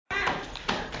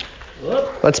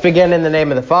Let's begin in the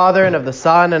name of the Father, and of the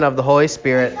Son, and of the Holy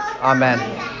Spirit. Amen.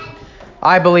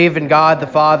 I believe in God, the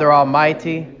Father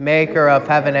Almighty, maker of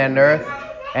heaven and earth,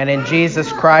 and in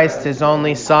Jesus Christ, his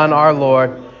only Son, our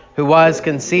Lord, who was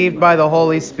conceived by the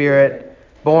Holy Spirit,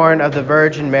 born of the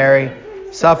Virgin Mary,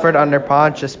 suffered under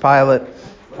Pontius Pilate,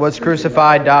 was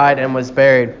crucified, died, and was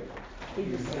buried,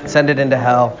 ascended into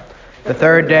hell. The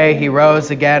third day he rose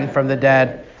again from the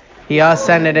dead. He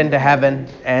ascended into heaven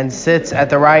and sits at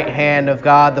the right hand of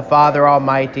God the Father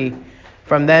Almighty.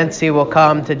 From thence he will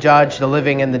come to judge the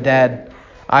living and the dead.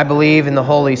 I believe in the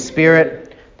Holy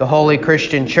Spirit, the holy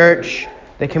Christian Church,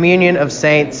 the communion of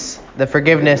saints, the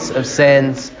forgiveness of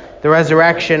sins, the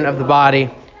resurrection of the body,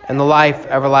 and the life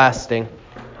everlasting.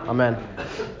 Amen.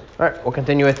 All right, we'll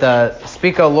continue with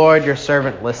Speak, O Lord, your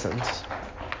servant listens.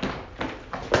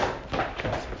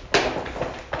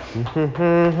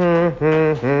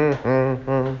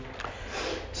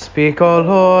 Speak, O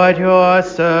Lord, your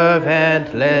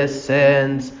servant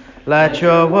listens. Let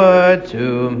your word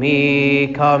to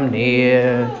me come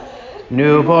near.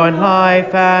 Newborn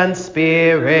life and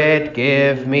spirit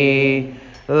give me.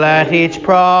 Let each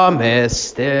promise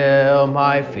still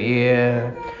my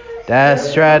fear.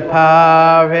 Death's dread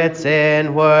power its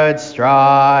inward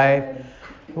strife.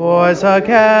 Wars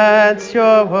against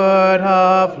your word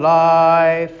of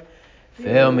life.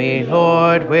 Fill me,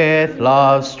 Lord, with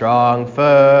love's strong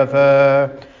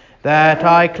fervor, that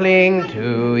I cling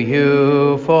to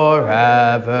you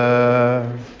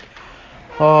forever.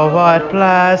 Oh, what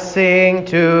blessing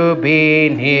to be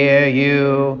near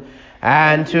you,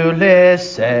 and to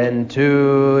listen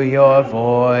to your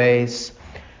voice.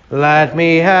 Let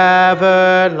me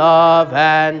ever love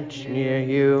and near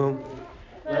you.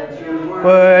 Let your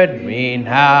word be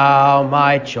now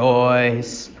my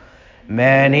choice.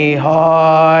 Many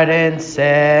hardened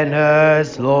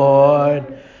sinners, Lord,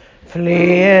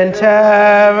 flee in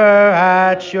terror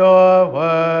at your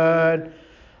word.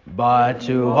 But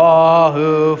to all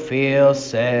who feel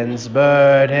sin's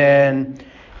burden,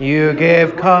 you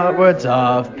give words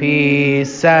of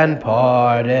peace and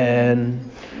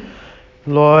pardon.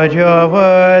 Lord, your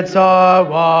words are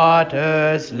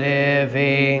waters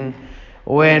living,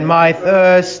 when my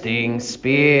thirsting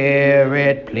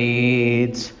spirit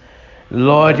pleads.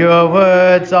 Lord, your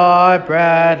words are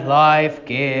bread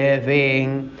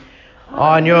life-giving.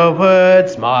 On your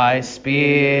words my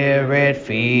spirit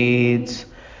feeds.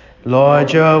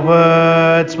 Lord, your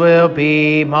words will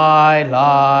be my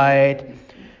light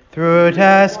through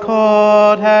this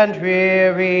cold and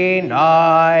dreary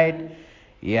night.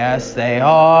 Yes, they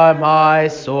are my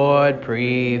sword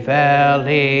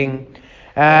prevailing,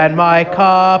 and my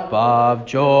cup of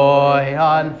joy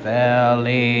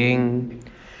unfailing.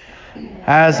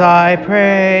 As I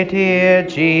pray, dear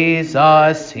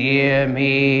Jesus, hear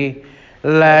me.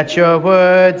 Let your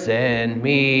words in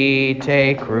me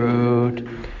take root.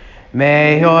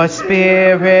 May your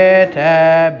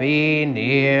spirit be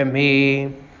near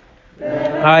me.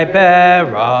 I bear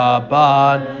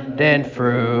abundant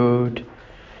fruit.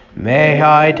 May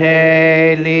I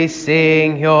daily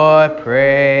sing your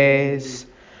praise.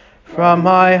 From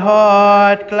my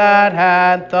heart glad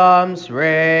anthems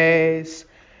raise,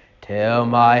 till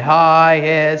my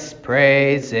highest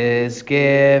praise is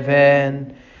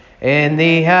given in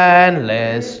the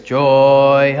endless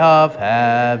joy of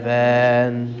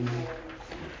heaven.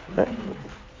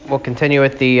 We'll continue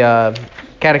with the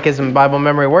Catechism Bible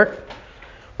Memory Work.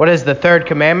 What is the third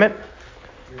commandment?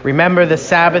 Remember the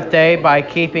Sabbath day by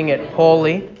keeping it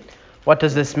holy. What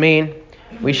does this mean?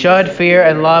 We should fear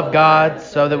and love God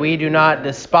so that we do not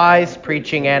despise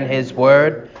preaching and his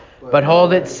word, but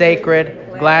hold it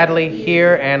sacred, gladly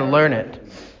hear and learn it.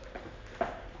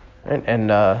 And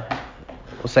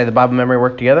we'll say the Bible memory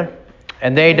work together.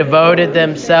 And they devoted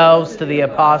themselves to the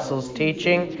apostles'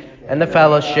 teaching and the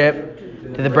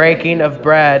fellowship, to the breaking of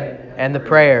bread and the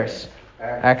prayers.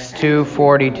 Acts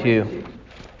 2:42.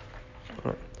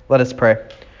 Let us pray.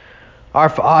 Our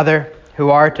Father, who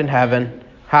art in heaven,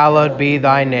 hallowed be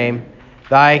thy name.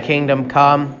 Thy kingdom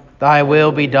come, thy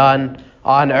will be done,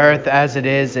 on earth as it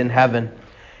is in heaven.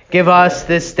 Give us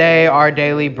this day our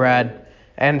daily bread,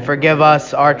 and forgive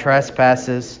us our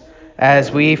trespasses,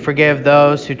 as we forgive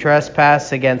those who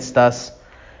trespass against us.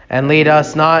 And lead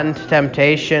us not into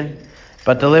temptation,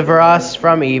 but deliver us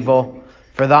from evil.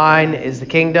 For thine is the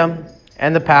kingdom,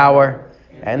 and the power,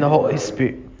 and the Holy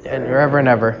Spirit, and forever and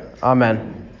ever.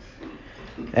 Amen.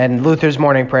 And Luther's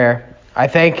morning prayer. I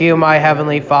thank you, my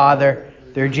heavenly Father,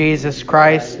 through Jesus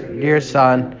Christ, dear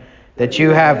Son, that you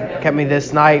have kept me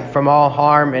this night from all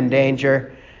harm and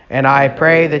danger, and I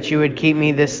pray that you would keep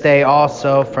me this day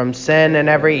also from sin and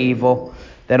every evil,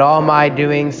 that all my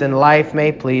doings in life may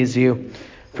please you.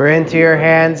 For into your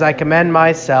hands I commend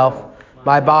myself,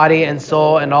 my body and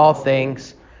soul and all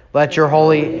things. Let your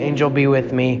holy angel be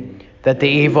with me, that the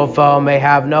evil foe may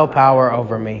have no power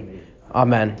over me.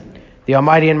 Amen. The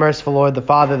Almighty and merciful Lord, the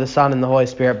Father, the Son, and the Holy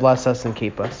Spirit, bless us and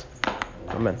keep us.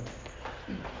 Amen.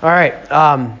 All right.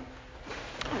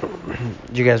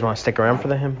 Do you guys want to stick around for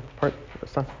the hymn part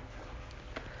this time?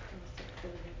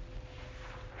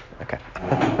 Okay.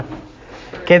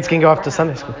 Kids can go off to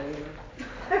Sunday school.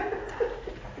 All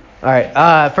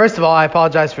right. First of all, I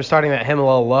apologize for starting that hymn a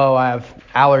little low. I have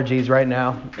allergies right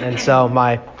now, and so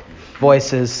my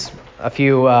voice is a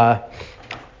few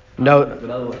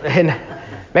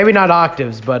maybe not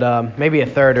octaves, but maybe a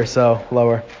third or so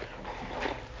lower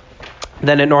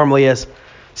than it normally is.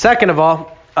 Second of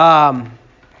all,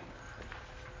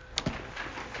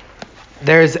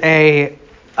 there's a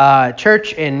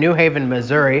church in New Haven,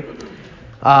 Missouri,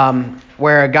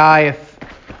 where a guy, if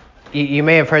you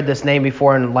may have heard this name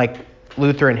before in like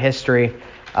Lutheran history,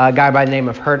 a guy by the name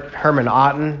of Herman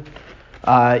Otten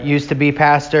used to be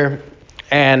pastor.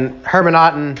 And Herman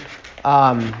Otten,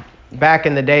 back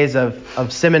in the days of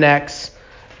Simonex,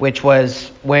 which was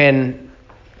when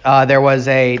there was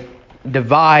a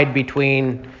divide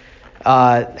between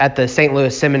at the St.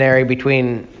 Louis Seminary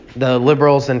between the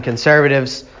liberals and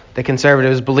conservatives. The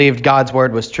conservatives believed God's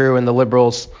word was true, and the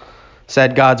liberals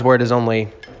said God's word is only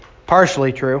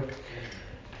partially true.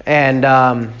 And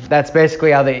that's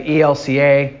basically how the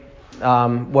ELCA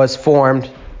was formed.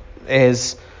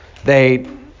 Is they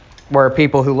were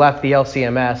people who left the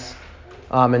LCMS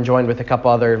and joined with a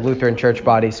couple other Lutheran church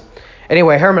bodies.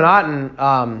 Anyway, Herman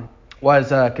Otten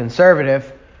was a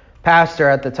conservative pastor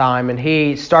at the time, and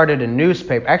he started a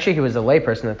newspaper. Actually, he was a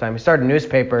layperson at the time. He started a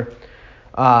newspaper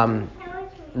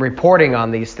reporting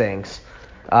on these things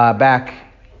back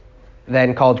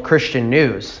then called Christian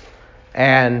News.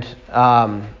 And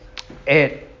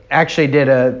it actually did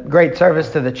a great service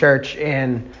to the church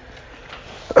in,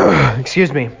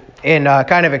 in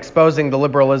kind of exposing the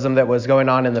liberalism that was going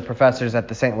on in the professors at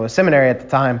the St. Louis Seminary at the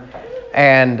time,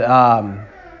 and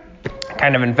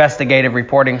kind of investigative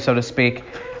reporting, so to speak.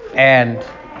 And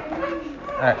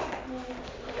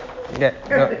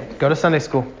go to Sunday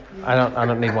school. I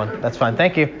don't need one. That's fine.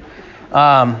 Thank you.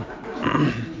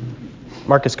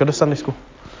 Marcus, go to Sunday school.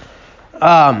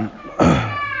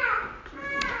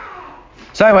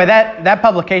 So anyway, that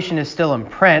publication is still in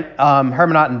print.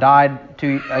 Herman Otten died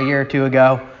a year or two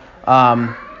ago,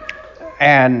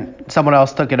 and someone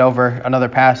else took it over, another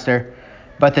pastor.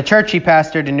 But the church he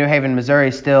pastored in New Haven, Missouri,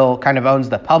 still kind of owns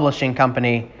the publishing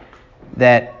company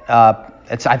that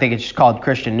I think it's just called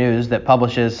Christian News, that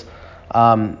publishes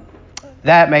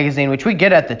that magazine, which we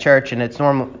get at the church, and it's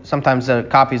normal. Sometimes the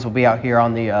copies will be out here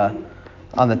on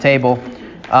the table.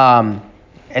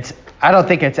 I don't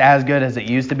think it's as good as it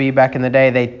used to be back in the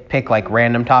day. They pick like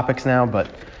random topics now, but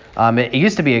it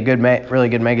used to be a good, really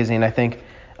good magazine, I think.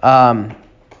 But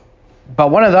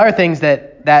one of the other things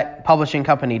that publishing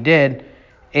company did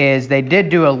is they did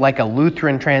do a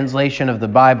Lutheran translation of the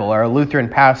Bible, or a Lutheran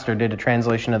pastor did a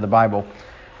translation of the Bible,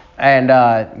 and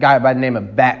a guy by the name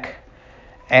of Beck.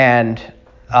 And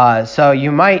so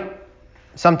you might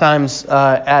sometimes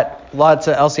at lots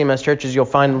of LCMS churches, you'll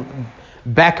find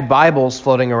Beck Bibles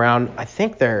floating around. I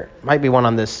think there might be one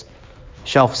on this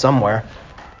shelf somewhere.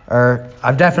 Or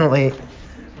I've definitely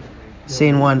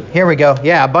seen one. Here we go.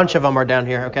 Yeah, a bunch of them are down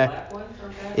here. Okay.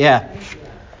 Yeah.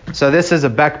 So this is a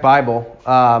Beck Bible.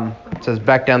 It says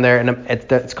Beck down there, and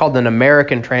it's called an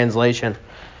American translation.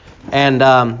 And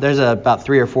there's about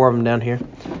 3 or 4 of them down here.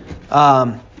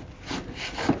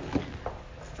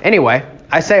 Anyway,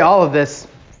 I say all of this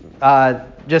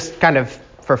just kind of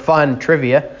for fun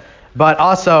trivia, but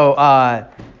also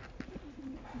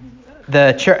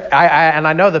the church.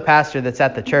 I know the pastor that's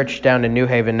at the church down in New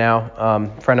Haven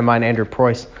now, friend of mine, Andrew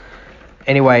Preuss.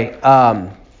 Anyway,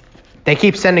 they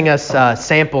keep sending us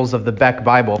samples of the Beck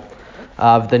Bible,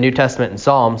 of the New Testament and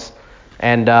Psalms,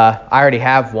 and I already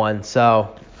have one,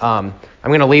 so I'm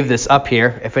going to leave this up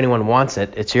here. If anyone wants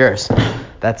it, it's yours.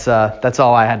 That's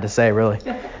all I had to say, really.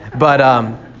 But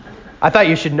I thought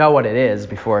you should know what it is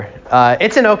before.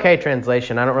 It's an okay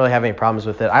translation. I don't really have any problems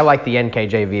with it. I like the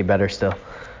NKJV better still,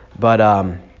 but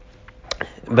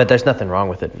there's nothing wrong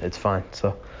with it. It's fine.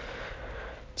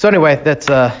 So anyway, that's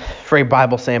a free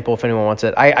Bible sample if anyone wants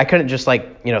it. I couldn't just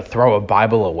throw a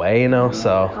Bible away,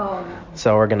 so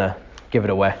we're gonna give it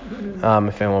away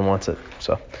if anyone wants it.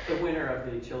 So the winner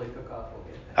of the chili cook-off will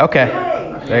get it. Okay,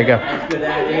 there you go. That's a good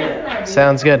idea.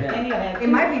 Sounds good. It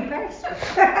might be best.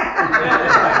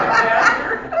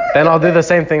 Then I'll do the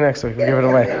same thing next week. We'll give it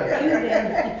away.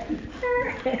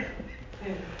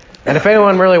 And if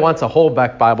anyone really wants a whole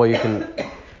Beck Bible, you can.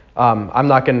 I'm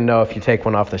not going to know if you take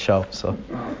one off the shelf, so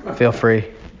feel free.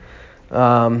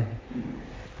 I'm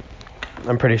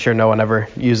pretty sure no one ever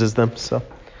uses them. So,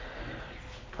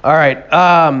 all right.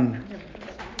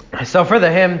 So for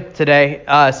the hymn today,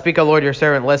 "Speak, O Lord, your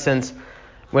servant listens."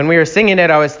 When we were singing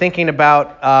it, I was thinking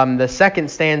about the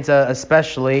second stanza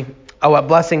especially. "Oh, what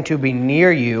blessing to be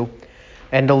near you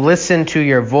and to listen to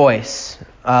your voice.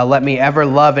 Let me ever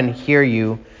love and hear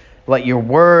you. Let your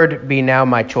word be now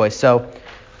my choice." So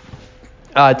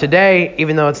today,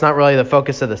 even though it's not really the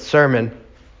focus of the sermon,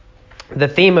 the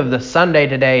theme of the Sunday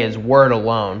today is word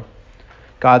alone,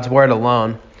 God's word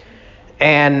alone.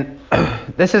 And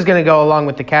this is going to go along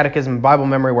with the catechism and Bible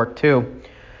memory work too.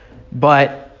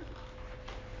 But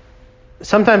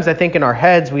sometimes I think in our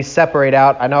heads we separate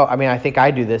out, I think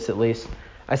I do this at least.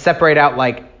 I separate out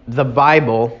like the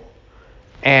Bible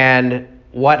and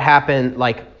what happened,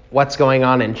 like what's going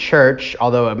on in church,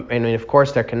 although, I mean, of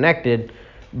course they're connected.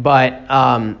 But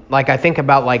like I think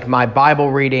about like my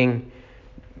Bible reading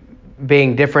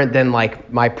being different than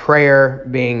like my prayer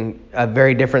being a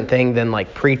very different thing than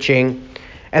like preaching.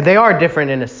 And they are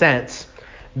different in a sense.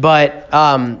 But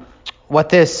what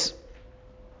this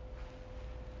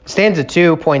stanza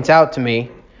 2 points out to me,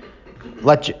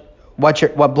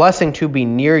 what blessing to be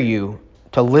near you,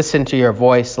 to listen to your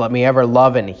voice, let me ever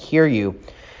love and hear you,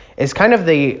 is kind of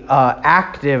the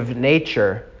active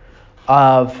nature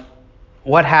of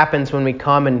what happens when we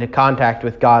come into contact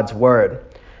with God's word.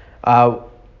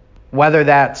 Whether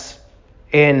that's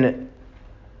in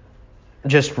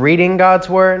just reading God's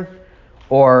word,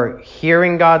 or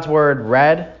hearing God's word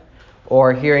read,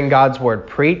 or hearing God's word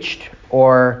preached,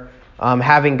 or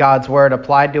having God's word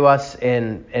applied to us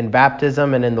in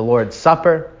baptism and in the Lord's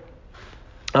Supper,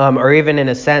 or even in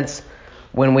a sense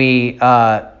when we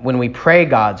pray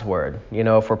God's word,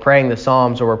 if we're praying the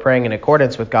Psalms or we're praying in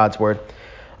accordance with God's word,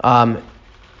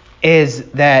 is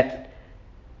that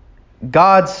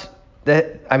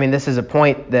this is a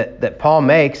point that Paul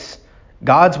makes.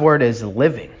 God's word is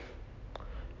living,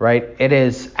 right? It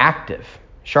is active,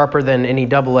 sharper than any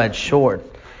double-edged sword.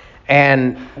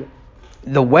 And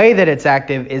the way that it's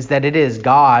active is that it is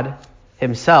God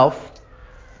himself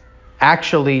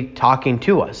actually talking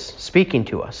to us, speaking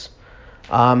to us.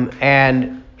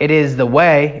 And it is the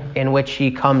way in which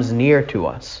he comes near to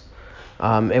us,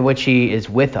 in which he is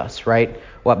with us, right?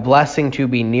 What blessing to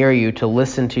be near you, to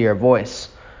listen to your voice.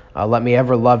 Let me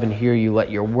ever love and hear you. Let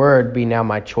your word be now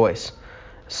my choice.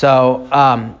 So,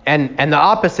 and the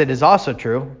opposite is also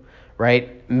true,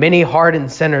 right? Many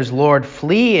hardened sinners, Lord,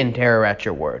 flee in terror at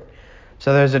your word.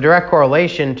 So there's a direct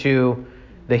correlation to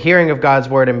the hearing of God's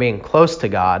word and being close to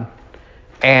God,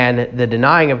 and the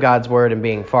denying of God's word and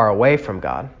being far away from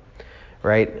God,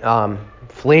 right?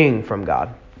 Fleeing from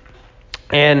God.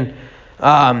 And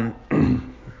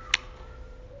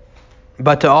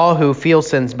but to all who feel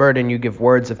sin's burden, you give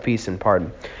words of peace and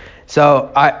pardon.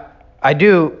 So I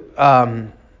do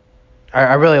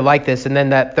I really like this. And then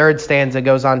that third stanza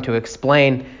goes on to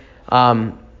explain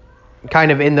kind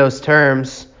of in those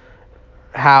terms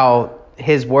how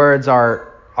his words are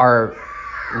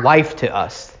life to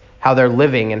us, how they're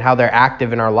living and how they're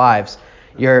active in our lives.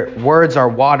 Your words are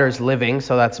waters living,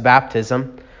 so that's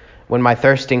baptism. When my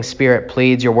thirsting spirit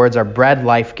pleads, your words are bread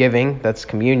life-giving, that's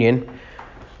communion.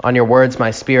 On your words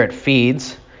my spirit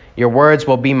feeds. Your words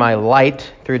will be my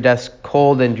light through death's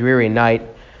cold and dreary night.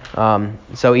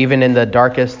 So even in the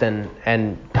darkest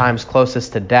and times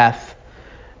closest to death,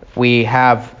 we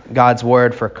have God's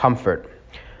word for comfort.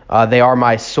 They are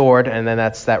my sword, and then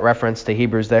that's that reference to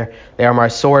Hebrews there. They are my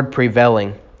sword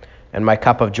prevailing, and my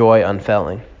cup of joy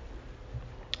unfailing.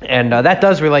 And that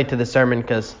does relate to the sermon,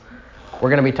 because we're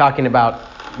going to be talking about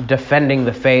defending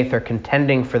the faith or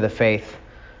contending for the faith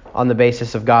on the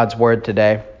basis of God's word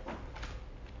today,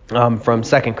 from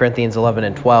 2 Corinthians 11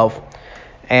 and 12.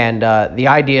 And the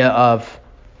idea of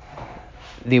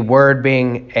the word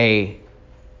being a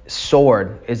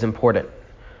sword is important.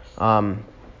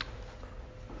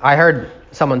 I heard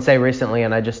someone say recently,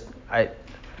 and I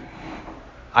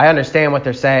understand what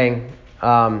they're saying,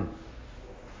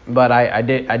 but I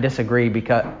disagree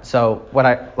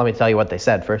let me tell you what they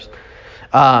said first.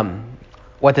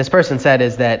 What this person said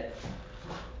is that,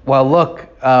 well, look,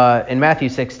 in Matthew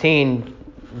 16,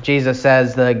 Jesus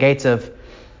says the gates of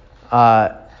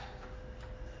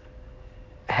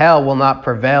hell will not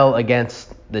prevail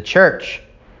against the church.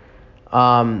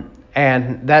 And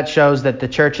that shows that the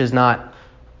church is not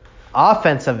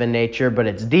offensive in nature, but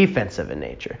it's defensive in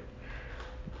nature.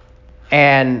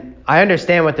 And I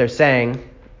understand what they're saying,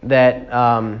 that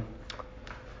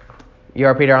you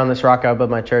are Peter, on this rock I will build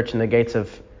my church, and the gates of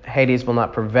Hades will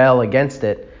not prevail against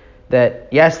it. That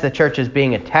yes, the church is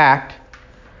being attacked,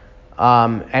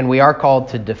 and we are called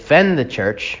to defend the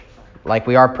church, like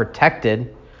we are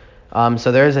protected.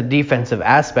 So there is a defensive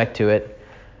aspect to it,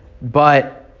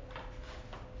 but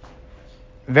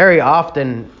very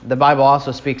often the Bible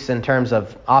also speaks in terms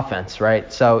of offense,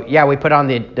 right? So yeah, we put on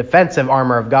the defensive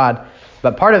armor of God,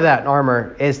 but part of that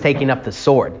armor is taking up the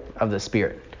sword of the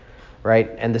Spirit, right?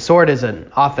 And the sword is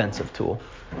an offensive tool.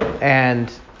 And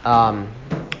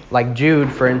like Jude,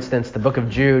 for instance, the book of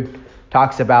Jude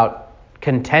talks about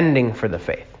contending for the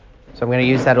faith. So I'm going to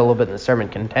use that a little bit in the sermon,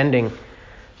 contending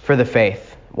for the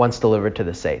faith once delivered to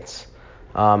the saints,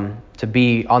 to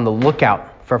be on the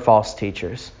lookout for false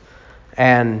teachers.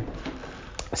 And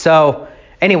so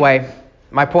anyway,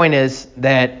 my point is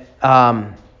that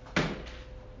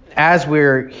as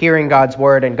we're hearing God's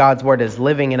word and God's word is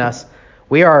living in us,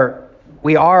 we are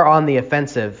on the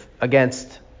offensive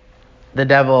against the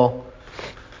devil,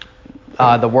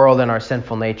 the world, and our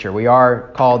sinful nature. We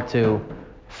are called to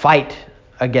fight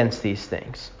against these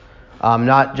things,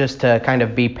 not just to kind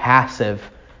of be passive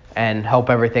and hope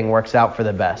everything works out for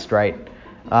the best, right?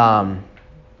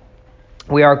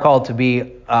 We are called to be,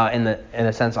 in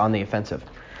a sense, on the offensive.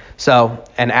 So,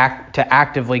 to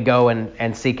actively go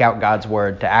and seek out God's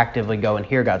word, to actively go and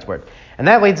hear God's word. And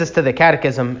that leads us to the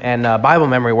catechism and Bible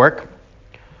memory work.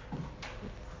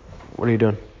 What are you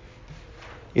doing?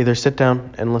 Either sit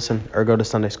down and listen or go to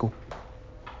Sunday school.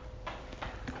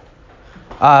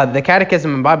 The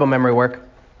catechism and Bible memory work.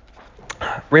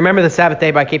 Remember the Sabbath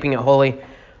day by keeping it holy.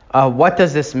 What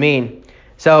does this mean?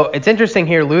 So it's interesting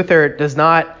here. Luther does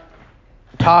not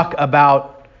talk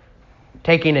about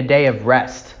taking a day of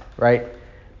rest, right?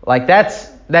 Like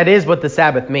that is what the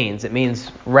Sabbath means. It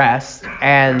means rest.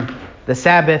 And the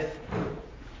Sabbath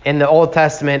in the Old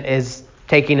Testament is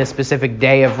taking a specific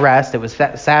day of rest. It was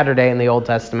Saturday in the Old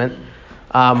Testament,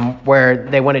 where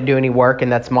they wouldn't do any work,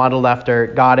 and that's modeled after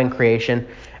God and creation.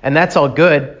 And that's all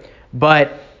good.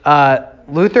 But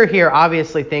Luther here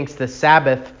obviously thinks the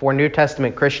Sabbath for New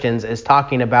Testament Christians is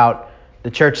talking about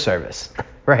the church service,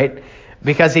 right?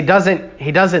 Because he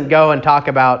doesn't go and talk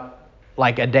about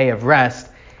like a day of rest.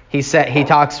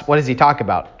 What does he talk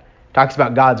about? He talks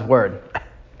about God's word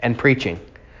and preaching,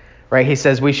 right? He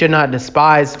says we should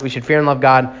fear and love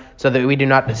God so that we do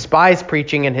not despise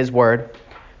preaching in his word,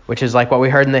 which is like what we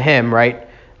heard in the hymn, right?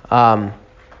 But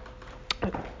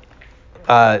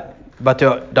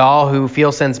to all who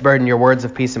feel sin's burden, your words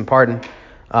of peace and pardon,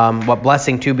 what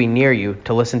blessing to be near you,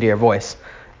 to listen to your voice,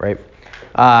 right?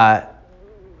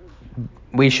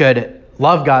 We should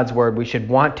love God's word. We should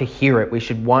want to hear it. We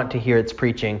should want to hear its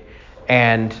preaching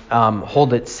and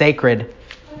hold it sacred,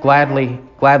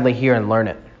 gladly hear and learn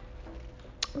it.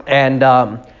 And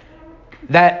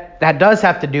that does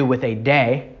have to do with a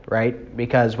day, right?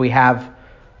 Because we have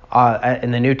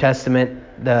in the New Testament,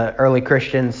 the early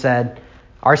Christians said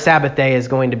our Sabbath day is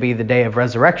going to be the day of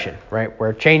resurrection, right?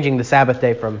 We're changing the Sabbath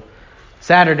day from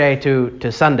Saturday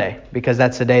to Sunday because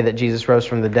that's the day that Jesus rose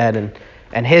from the dead,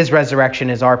 and his resurrection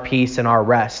is our peace and our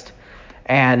rest.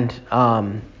 And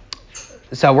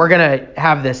so we're going to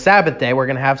have this Sabbath day. We're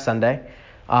going to have Sunday.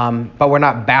 But we're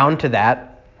not bound to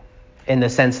that in the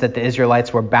sense that the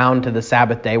Israelites were bound to the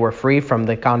Sabbath day. We're free from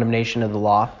the condemnation of the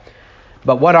law.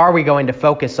 But what are we going to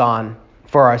focus on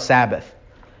for our Sabbath?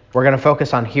 We're going to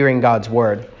focus on hearing God's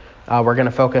word. We're going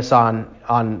to focus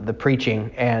on the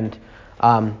preaching. And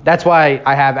that's why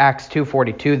I have Acts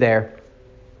 2:42 there,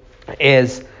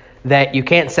 is that you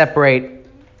can't separate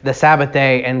the Sabbath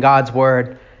day and God's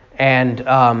word and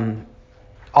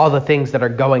all the things that are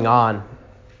going on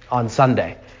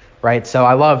Sunday, right? So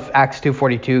I love Acts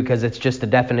 2:42 because it's just a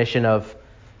definition of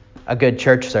a good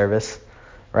church service,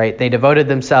 right? They devoted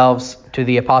themselves to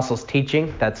the apostles'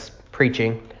 teaching, that's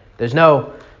preaching. There's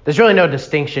really no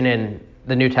distinction in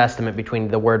the New Testament between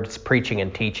the words preaching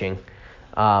and teaching.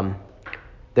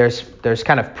 There's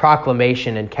kind of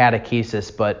proclamation and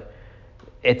catechesis, but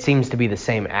it seems to be the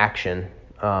same action,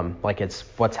 like it's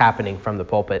what's happening from the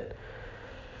pulpit.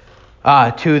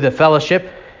 To the fellowship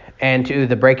and to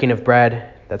the breaking of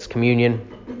bread, that's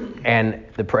communion, and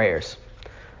the prayers.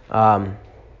 So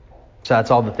that's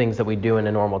all the things that we do in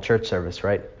a normal church service,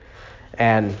 right?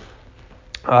 And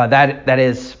that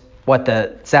is what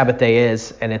the Sabbath day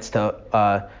is, and it's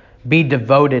to be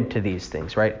devoted to these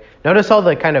things, right? Notice all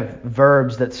the kind of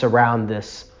verbs that surround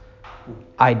this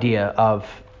idea of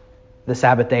the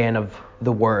Sabbath day and of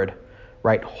the word,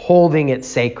 right? Holding it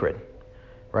sacred,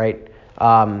 right?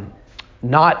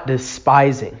 Not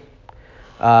despising,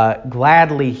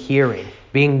 gladly hearing,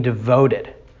 being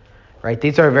devoted, right?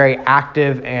 These are very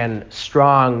active and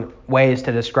strong ways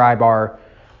to describe our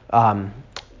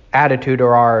attitude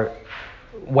or our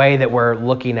way that we're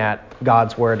looking at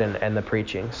God's word and the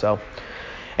preaching. So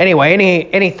anyway,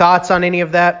 any thoughts on any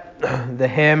of that? The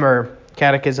hymn or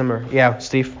catechism or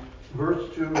Steve?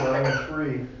 Verse 2, line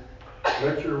 3,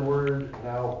 let your word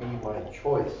now be my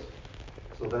choice.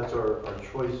 So that's our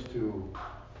choice to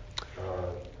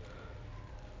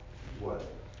what?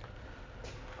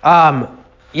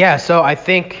 So I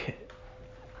think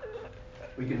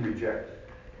we can reject it.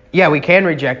 Yeah, we can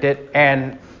reject it,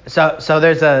 and so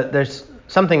there's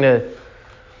something to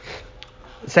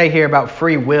say here about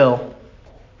free will.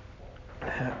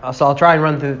 So I'll try and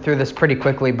run through this pretty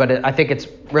quickly, but I think it's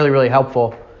really, really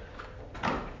helpful.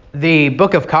 The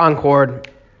Book of Concord,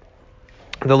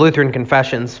 the Lutheran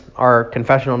Confessions, are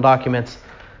confessional documents.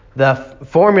 The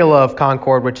Formula of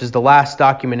Concord, which is the last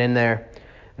document in there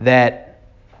that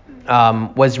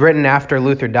was written after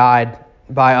Luther died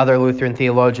by other Lutheran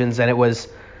theologians, and it was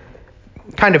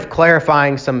kind of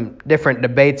clarifying some different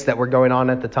debates that were going on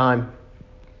at the time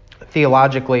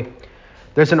theologically.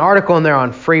 There's an article in there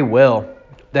on free will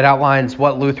that outlines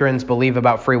what Lutherans believe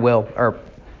about free will,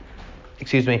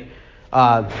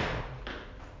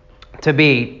 to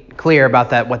be clear about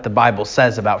that, what the Bible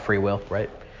says about free will, right?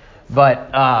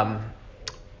 But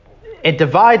it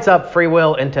divides up free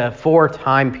will into 4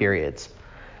 time periods.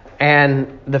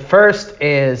 And the first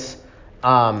is,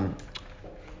 I'll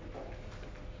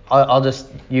just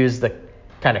use the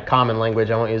kind of common language.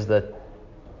 I won't use the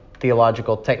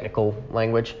theological, technical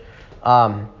language.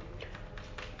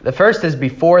 The first is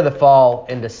before the fall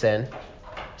into sin.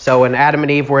 So when Adam and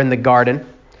Eve were in the garden,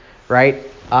 right,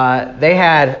 they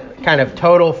had kind of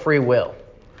total free will,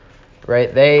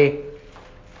 right? They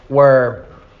were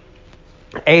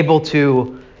able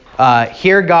to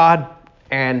hear God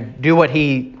and do what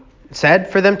he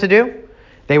said for them to do.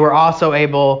 They were also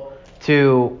able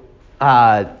to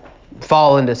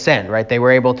fall into sin, right? They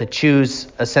were able to choose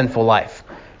a sinful life,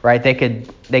 right? They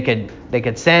could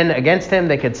sin against him.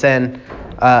 They could sin,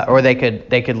 or they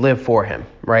could live for him,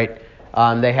 right?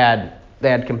 They had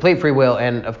complete free will,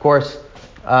 and of course,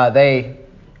 they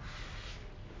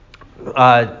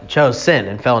chose sin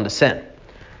and fell into sin.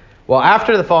 Well,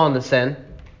 after the fall into sin,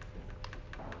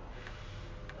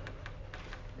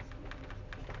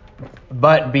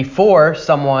 but before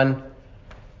someone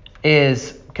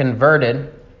is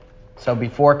converted, so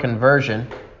before conversion,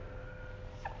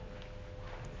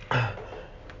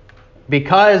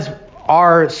 because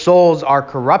our souls are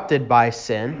corrupted by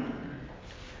sin,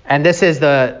 and this is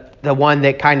the one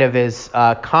that kind of is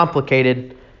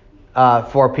complicated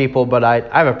for people, but I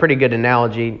have a pretty good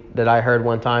analogy that I heard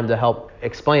one time to help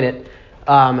explain it.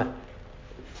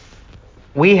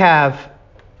 We have,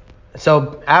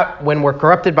 when we're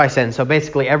corrupted by sin, so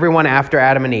basically everyone after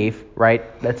Adam and Eve, right,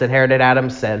 that's inherited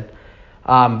Adam's sin,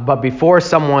 but before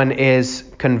someone is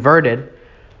converted,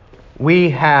 we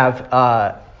have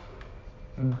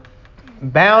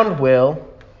bound will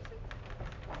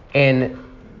in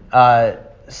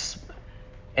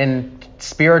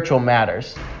spiritual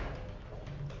matters.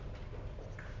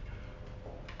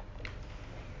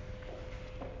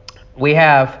 We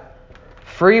have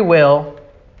free will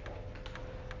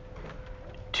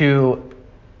to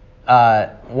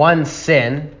one,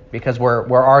 sin, because we're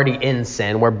already in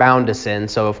sin, we're bound to sin,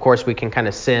 so of course we can kind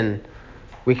of sin,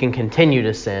 we can continue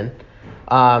to sin.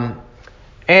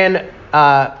 And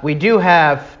we do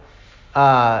have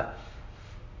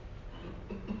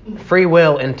free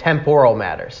will in temporal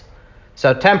matters.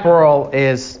 So temporal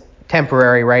is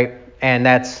temporary, right? And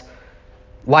that's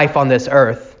life on this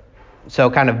earth.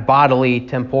 So kind of bodily,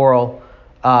 temporal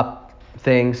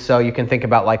things. So you can think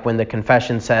about like when the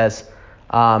confession says,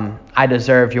 I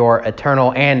deserve your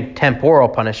eternal and temporal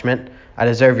punishment. I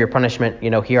deserve your punishment,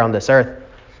 here on this earth.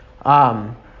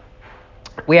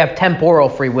 We have temporal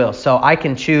free will. So I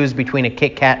can choose between a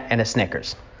Kit Kat and a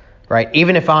Snickers, right?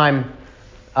 Even if I'm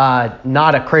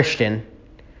not a Christian,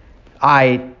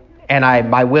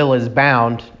 my will is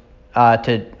bound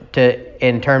to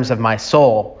in terms of my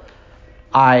soul,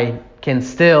 I can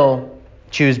still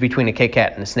choose between a Kit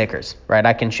Kat and a Snickers, right?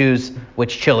 I can choose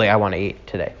which chili I want to eat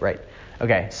today, right?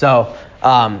 Okay, so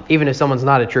even if someone's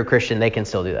not a true Christian, they can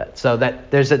still do that. So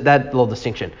there's that little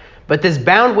distinction. But this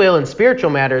bound will in spiritual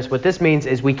matters, what this means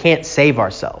is we can't save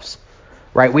ourselves,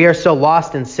 right? We are so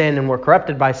lost in sin and we're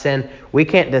corrupted by sin, we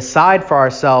can't decide for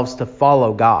ourselves to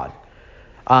follow God.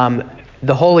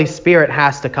 The Holy Spirit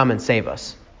has to come and save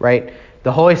us, right?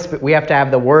 The Holy Spirit, we have to have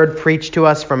the word preached to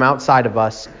us from outside of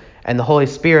us, and the Holy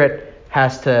Spirit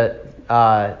has to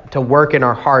work in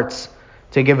our hearts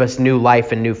to give us new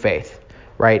life and new faith,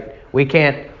 right? We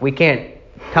can't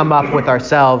come up with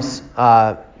ourselves,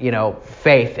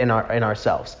 faith in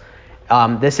ourselves.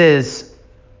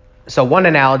 So one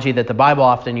analogy that the Bible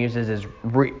often uses is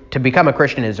to become a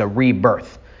Christian is a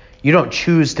rebirth. You don't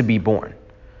choose to be born,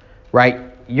 right?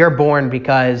 You're born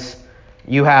because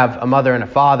you have a mother and a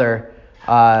father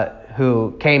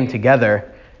who came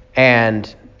together,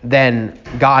 and then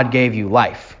God gave you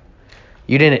life.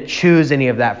 You didn't choose any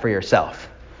of that for yourself,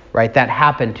 right? That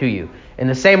happened to you. In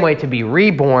the same way, to be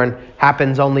reborn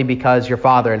happens only because your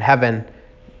Father in heaven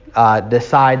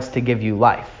decides to give you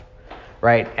life,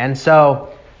 right? And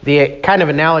so the kind of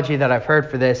analogy that I've heard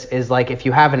for this is like if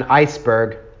you have an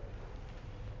iceberg,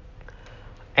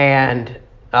 and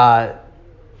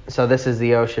so this is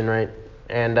the ocean, right?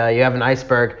 And you have an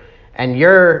iceberg, and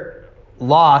you're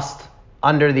lost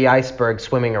under the iceberg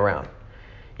swimming around.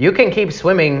 You can keep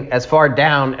swimming as far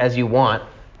down as you want,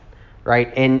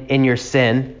 right, in your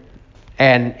sin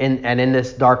and in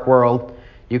this dark world.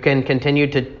 You can continue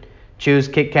to choose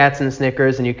Kit Kats and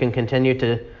Snickers, and you can continue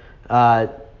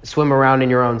to swim around in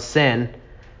your own sin.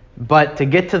 But to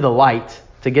get to the light,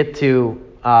 to get to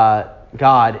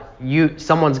God,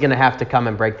 someone's going to have to come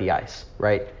and break the ice,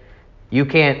 right? You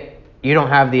don't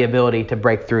have the ability to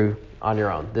break through on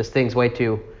your own. This thing's way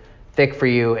too thick for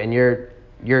you, and you're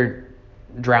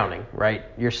drowning, right?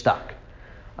 You're stuck.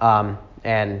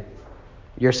 And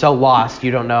you're so lost, you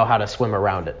don't know how to swim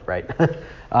around it, right?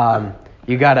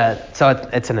 So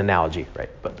it's an analogy, right?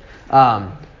 But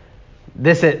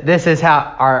this is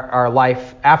how our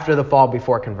life after the fall,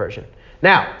 before conversion.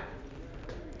 Now,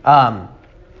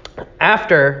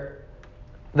 after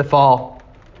the fall,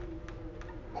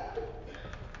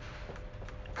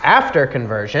 after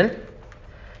conversion,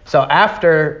 so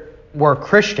after we're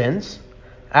Christians,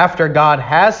 after God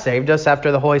has saved us,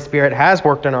 after the Holy Spirit has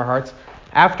worked in our hearts,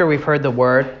 after we've heard the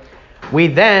word, we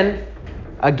then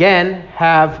again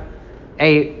have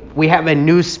a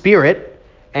new spirit,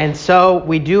 and so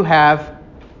we do have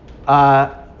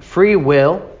free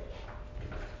will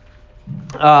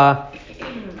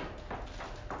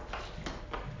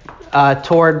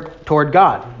toward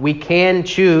God. We can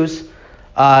choose.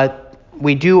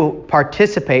 We do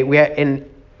participate.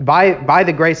 By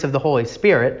the grace of the Holy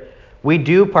Spirit, we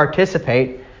do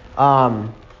participate.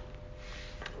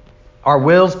 Our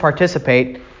wills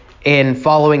participate in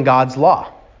following God's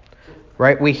law,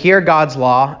 right? We hear God's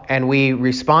law and we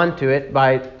respond to it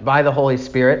by the Holy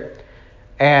Spirit,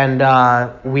 and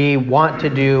we want to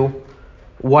do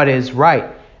what is right.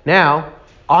 Now,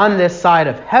 on this side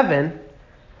of heaven,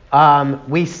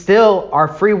 our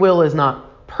free will is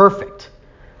not perfect.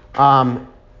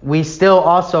 We still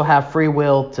also have free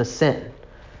will to sin,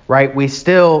 right? We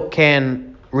still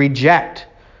can reject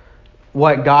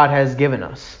what God has given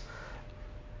us.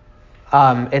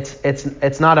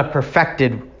 It's not a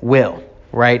perfected will,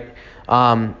 right?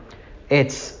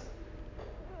 It's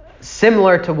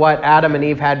similar to what Adam and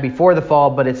Eve had before the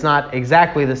fall, but it's not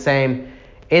exactly the same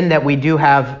in that we do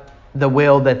have the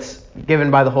will that's given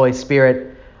by the Holy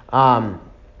Spirit,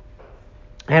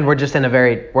 and we're just in a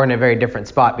very different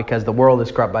spot because the world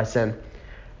is corrupt by sin,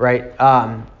 right?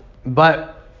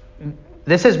 But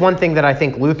this is one thing that I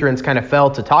think Lutherans kind of fail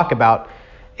to talk about,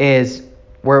 is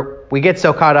where we get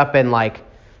so caught up in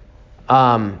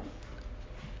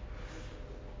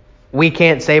we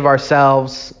can't save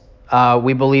ourselves.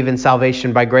 We believe in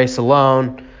salvation by grace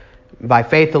alone, by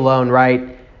faith alone,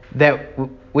 right? That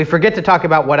we forget to talk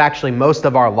about what actually most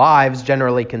of our lives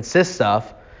generally consists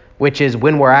of, which is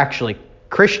when we're actually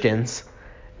Christians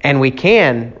and we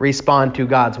can respond to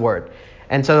God's word.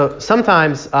 And so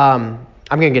sometimes, I'm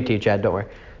going to get to you, Chad, don't worry.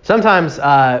 Sometimes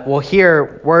we'll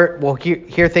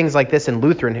hear things like this in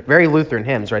very Lutheran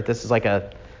hymns, right? This is like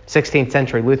a 16th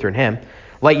century Lutheran hymn.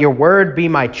 Let your word be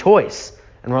my choice.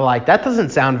 And we're like, that doesn't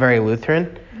sound very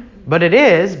Lutheran. But it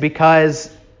is,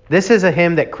 because this is a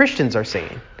hymn that Christians are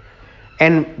singing.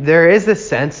 And there is this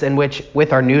sense in which,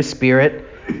 with our new spirit,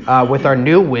 with our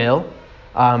new will,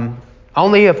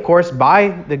 only, of course, by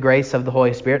the grace of the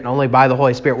Holy Spirit and only by the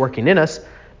Holy Spirit working in us,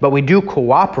 but we do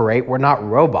cooperate. We're not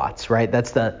robots, right?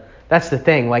 That's the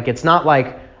thing. Like, it's not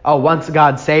like, oh, once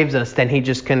God saves us, then he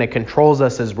just kind of controls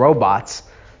us as robots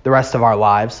the rest of our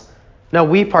lives. No,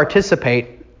 we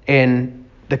participate in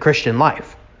the Christian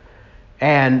life.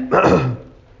 And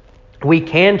we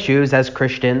can choose as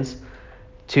Christians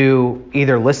to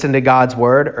either listen to God's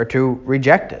word or to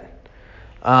reject it.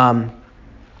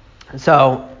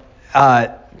 So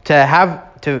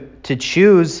to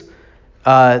choose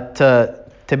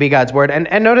to be God's word,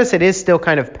 and notice it is still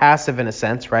kind of passive in a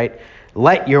sense, right?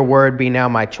 Let your word be now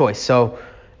my choice. So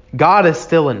God is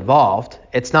still involved.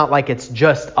 It's not like it's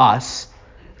just us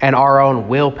and our own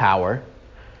willpower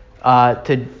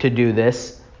to do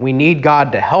this. We need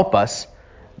God to help us,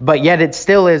 but yet it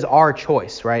still is our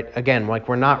choice, right? Again, like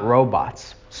we're not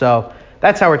robots. So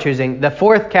that's how we're choosing. The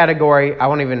fourth category, I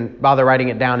won't even bother writing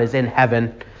it down, is in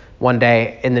heaven one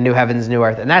day in the new heavens, new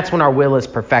earth. And that's when our will is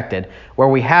perfected, where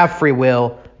we have free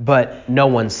will, but no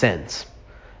one sins.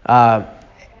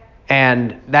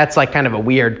 And that's like kind of a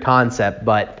weird concept,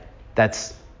 but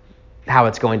that's how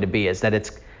it's going to be, is that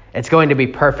it's going to be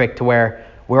perfect to where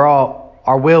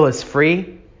our will is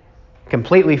free,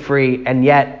 completely free, and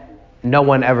yet no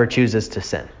one ever chooses to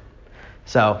sin.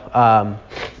 So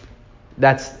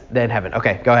that's then heaven.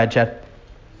 Okay, go ahead, Chad.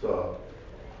 So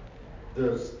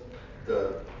there's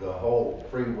the whole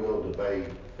free will debate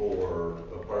for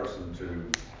a person to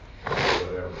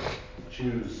whatever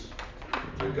choose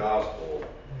the gospel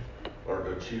or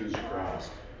to choose Christ.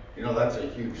 You know, that's a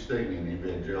huge thing in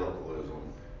evangelicalism.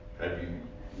 Have you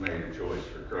made a choice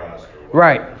for Christ or whatever?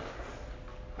 Right.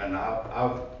 And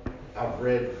I've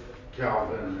read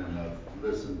Calvin and I've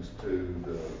listened to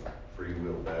the Free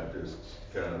Will Baptists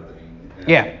kind of thing. And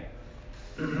Yeah.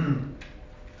 You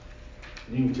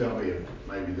can tell me if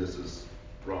maybe this is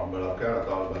wrong, but I've kind of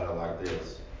thought about it like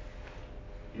this.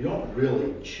 You don't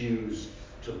really choose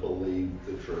to believe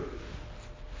the truth.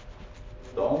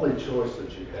 The only choice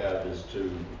that you have is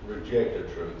to reject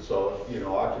the truth. So, you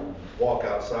know, I can walk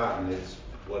outside and it's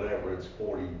whatever, it's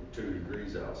 42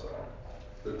 degrees outside.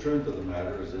 The truth of the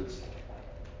matter is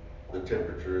the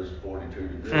temperature is 42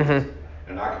 degrees. Mm-hmm.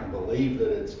 And I can believe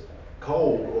that it's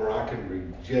cold or I can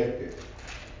reject it.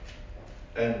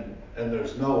 And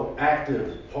there's no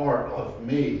active part of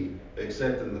me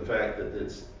except in the fact that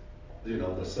it's, you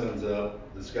know, the sun's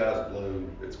up, the sky's blue,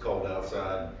 it's cold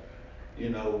outside. You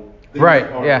know, these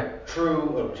are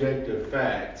true objective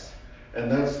facts. And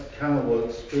that's kind of what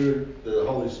the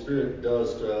Holy Spirit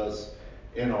does to us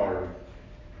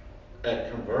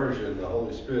at conversion. The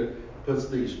Holy Spirit puts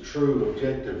these true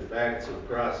objective facts of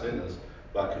Christ in us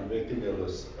by convicting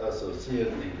us of sin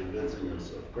and convincing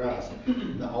us of Christ.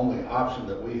 The only option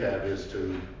that we have is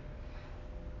to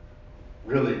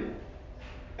really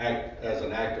act as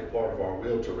an active part of our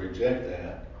will to reject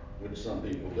that, which some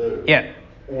people do. Yeah.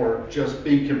 Or just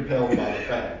be compelled by the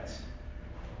facts.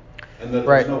 And that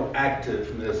there's no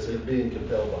activeness in being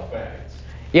compelled by facts.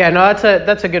 Yeah, no,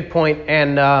 that's a good point.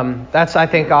 And that's, I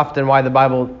think, often why the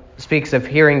Bible speaks of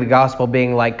hearing the gospel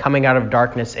being like coming out of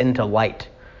darkness into light.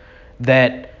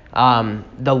 That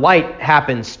the light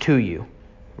happens to you,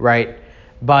 right?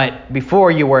 But before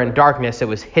you were in darkness, it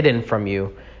was hidden from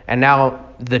you. And now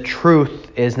the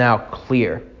truth is now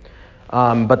clear.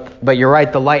 But you're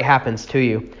right, the light happens to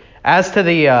you. As to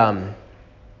the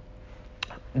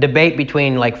debate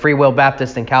between like Free Will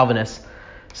Baptists and Calvinists,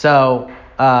 so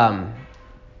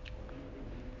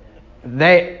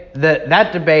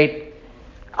that debate,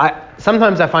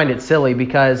 sometimes I find it silly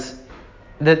because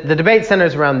the debate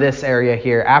centers around this area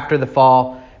here. After the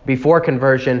fall, before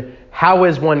conversion, how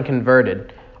is one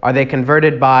converted? Are they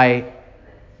converted by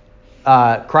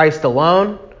Christ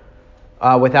alone,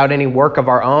 without any work of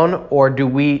our own, or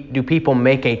do people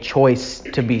make a choice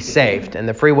to be saved? And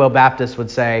the Free Will Baptists would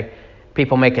say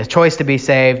people make a choice to be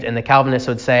saved, and the Calvinists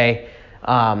would say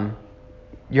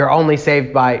you're only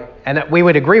saved by, and we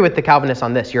would agree with the Calvinists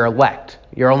on this, you're elect.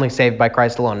 You're only saved by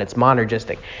Christ alone. It's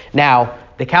monergistic. Now,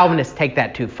 the Calvinists take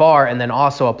that too far and then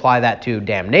also apply that to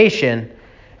damnation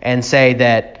and say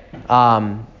that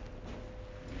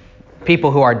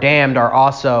people who are damned are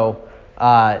also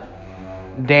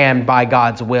damned by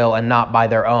God's will and not by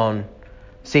their own.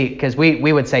 See, because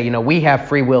we would say, we have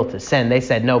free will to sin. They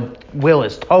said, no, will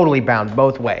is totally bound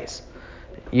both ways.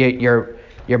 You're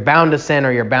bound to sin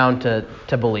or you're bound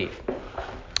to believe.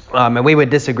 And we would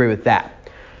disagree with that.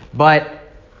 But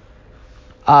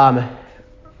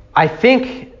I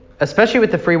think, especially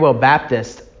with the Free Will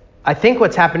Baptist, I think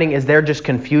what's happening is they're just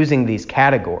confusing these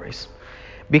categories.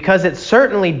 Because it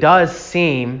certainly does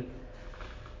seem,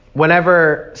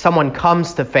 whenever someone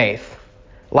comes to faith,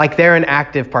 like they're an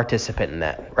active participant in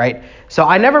that, right? So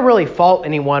I never really fault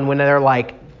anyone when they're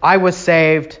like, I was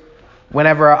saved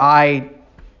whenever I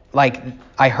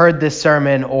heard this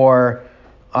sermon, or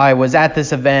I was at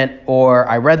this event, or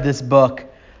I read this book,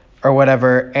 or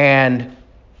whatever, and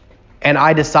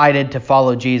I decided to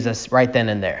follow Jesus right then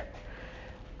and there.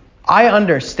 I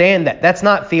understand that. That's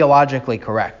not theologically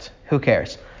correct. Who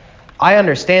cares? I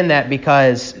understand that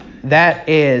because that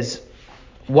is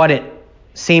what it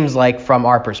seems like from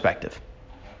our perspective.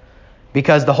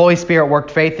 Because the Holy Spirit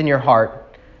worked faith in your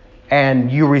heart,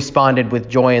 and you responded with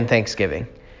joy and thanksgiving.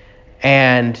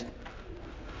 And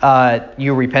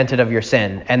you repented of your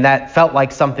sin. And that felt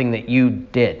like something that you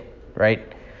did, right?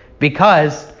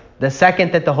 Because the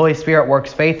second that the Holy Spirit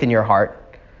works faith in your heart,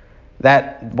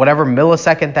 that whatever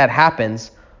millisecond that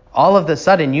happens, all of a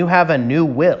sudden you have a new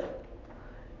will.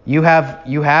 You have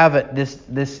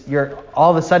this you're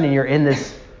all of a sudden you're in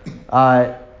this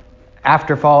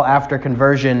after fall, after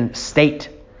conversion state.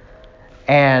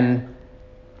 And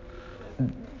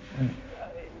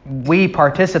we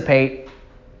participate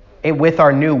with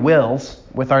our new wills,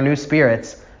 with our new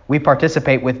spirits, we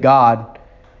participate with God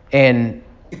in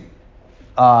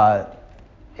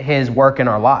his work in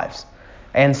our lives.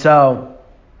 And so,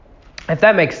 if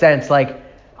that makes sense, like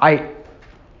I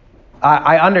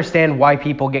understand why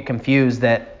people get confused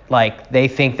that like they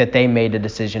think that they made a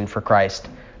decision for Christ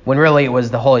when really it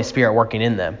was the Holy Spirit working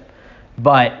in them.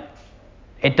 But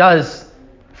it does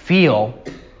feel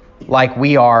like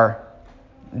we are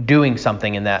doing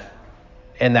something in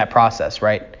that process,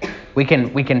 right? We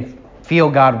can feel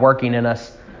God working in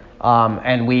us,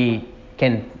 and we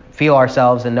can feel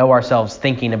ourselves and know ourselves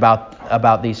thinking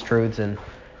about these truths and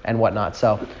whatnot.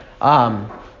 So,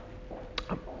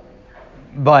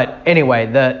 but anyway,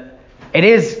 it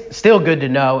is still good to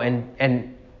know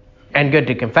and good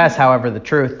to confess, however, the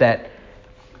truth that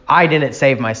I didn't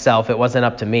save myself. It wasn't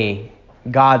up to me.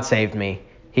 God saved me.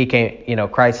 He came,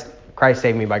 Christ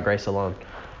saved me by grace alone.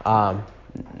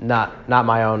 Not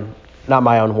my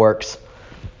own works.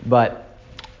 But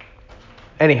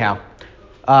anyhow,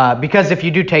 because if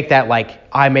you do take that like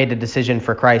I made a decision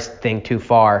for Christ thing too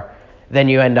far, then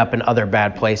you end up in other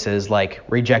bad places like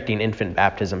rejecting infant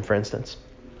baptism, for instance.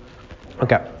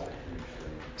 Okay.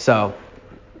 So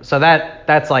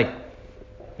that's like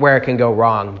where it can go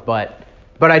wrong, but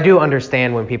I do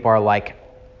understand when people are like,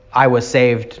 I was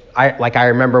saved. I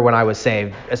remember when I was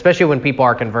saved, especially when people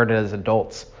are converted as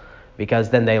adults, because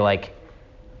then they like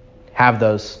have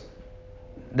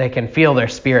they can feel their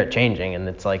spirit changing, and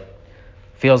it's like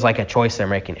feels like a choice they're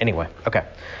making. Anyway, okay.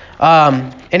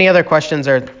 Any other questions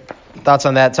or thoughts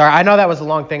on that? Sorry, I know that was a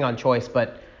long thing on choice,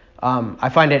 but I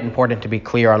find it important to be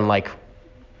clear on like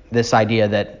this idea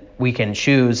that we can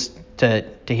choose to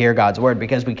hear God's word,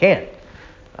 because we can.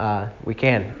 We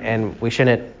can, and we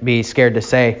shouldn't be scared to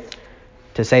say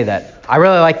that. I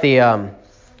really like the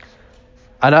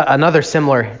another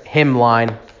similar hymn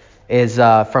line is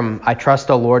from "I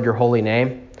Trust, O Lord, Your Holy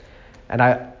Name,"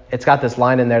 and it's got this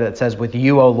line in there that says, "With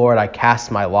you, O Lord, I cast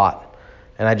my lot,"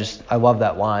 and I love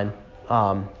that line.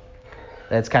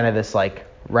 It's kind of this like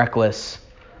reckless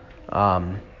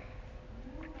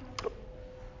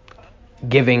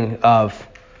giving of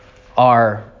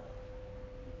our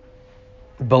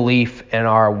belief and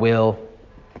our will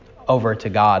over to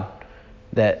God,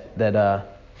 that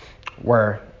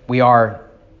we are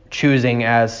choosing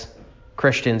as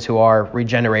Christians who are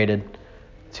regenerated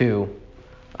to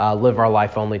live our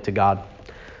life only to God.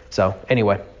 So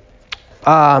anyway,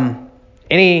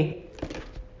 any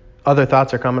other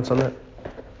thoughts or comments on that?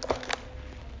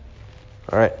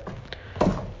 All right.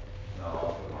 No,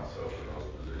 I'll put myself in those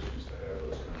positions to have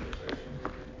those conversations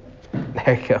with people.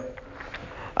 There you go.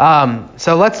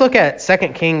 So let's look at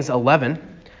 2 Kings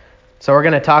 11. So we're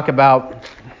going to talk about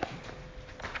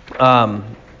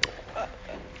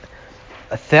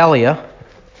Athaliah,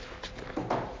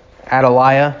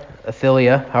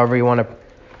 however you want to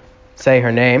say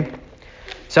her name.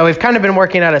 So we've kind of been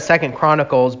working out of 2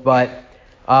 Chronicles, but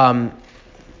 2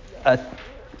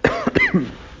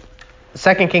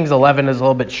 Kings 11 is a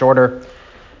little bit shorter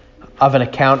of an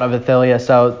account of Athaliah.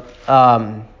 So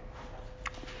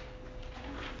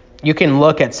you can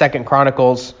look at 2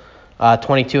 Chronicles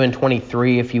 22 and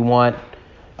 23 if you want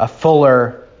a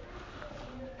fuller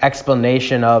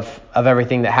explanation of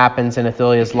everything that happens in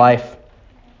Athaliah's life,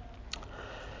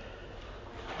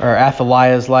 or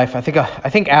Athaliah's life. I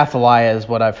think Athaliah is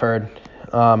what I've heard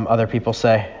other people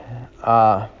say,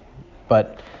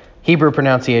 but Hebrew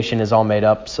pronunciation is all made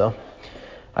up, so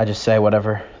I just say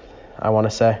whatever I want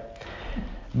to say.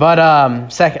 But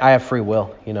I have free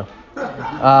will,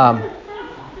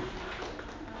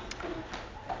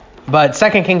 But 2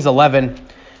 Kings 11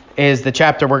 is the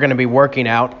chapter we're going to be working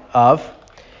out of.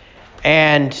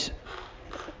 And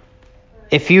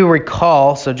if you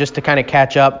recall, so just to kind of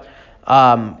catch up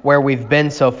where we've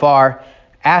been so far,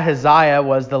 Ahaziah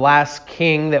was the last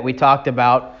king that we talked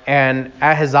about. And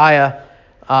Ahaziah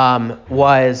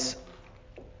was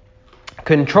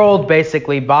controlled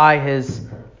basically by his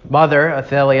mother,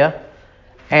 Athaliah.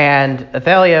 And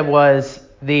Athaliah was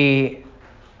the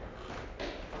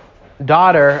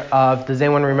daughter of, does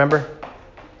anyone remember?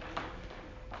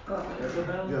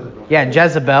 Jezebel? Yeah,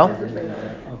 Jezebel.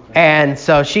 And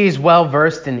so she's well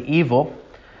versed in evil.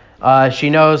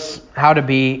 She knows how to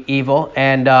be evil.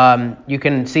 And you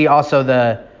can see also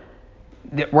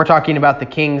we're talking about the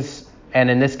kings, and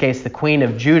in this case, the queen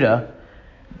of Judah.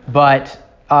 But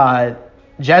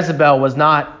Jezebel was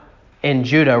not in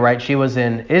Judah, right? She was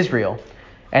in Israel.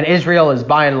 And Israel is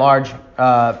by and large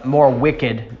more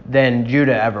wicked than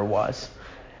Judah ever was.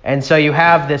 And so you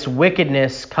have this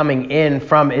wickedness coming in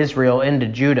from Israel into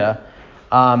Judah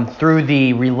through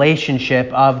the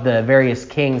relationship of the various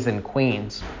kings and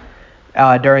queens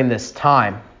during this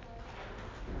time.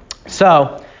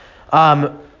 So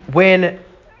when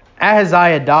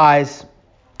Ahaziah dies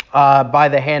by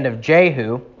the hand of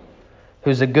Jehu,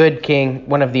 who's a good king,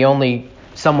 one of the only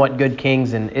somewhat good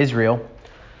kings in Israel,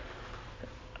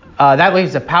 that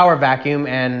leaves a power vacuum,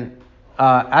 and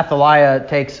Athaliah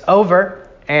takes over,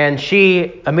 and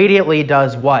she immediately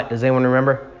does what? Does anyone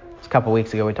remember? It's a couple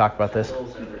weeks ago we talked about this.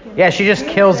 Yeah, she just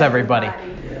kills everybody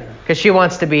because she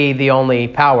wants to be the only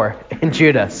power in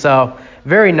Judah. So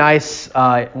very nice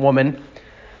woman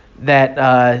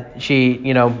that she,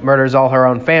 murders all her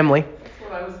own family. That's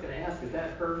what I was going to ask. Is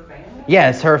that her family? Yeah,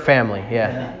 it's her family.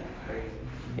 Yeah.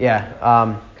 Yeah. I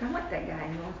like that guy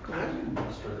in North Korea.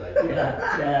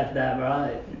 Yeah, that's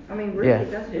right. I mean, really,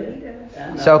 that's what he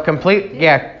does. So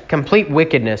complete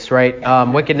wickedness, right?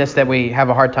 Wickedness that we have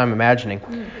a hard time imagining.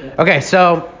 Okay,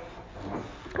 so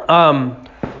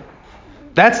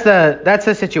that's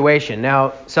the situation.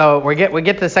 Now, so we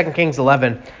get to 2 Kings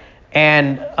 11,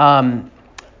 and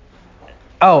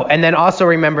and then also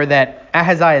remember that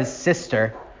Ahaziah's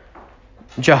sister,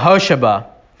 Jehosheba,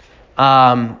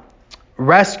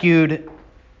 rescued,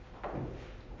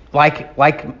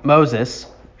 like Moses,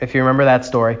 if you remember that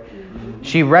story,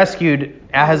 she rescued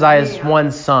Ahaziah's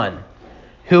one son,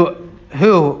 who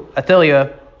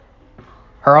Athaliah,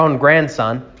 her own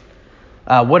grandson,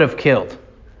 would have killed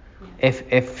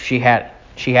if she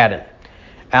hadn't.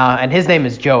 And his name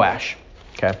is Joash.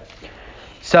 Okay,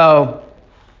 so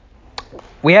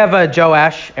we have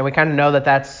Joash, and we kind of know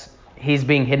that he's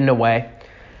being hidden away.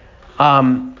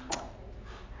 In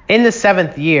the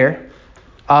 7th year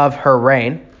of her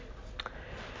reign,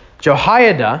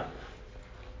 Jehoiada,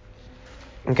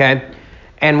 okay,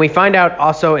 and we find out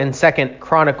also in 2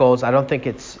 Chronicles, I don't think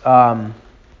it's, or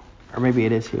maybe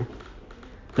it is here.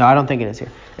 No, I don't think it is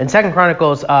here. In 2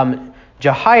 Chronicles,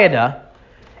 Jehoiada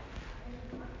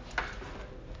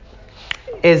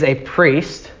is a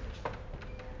priest,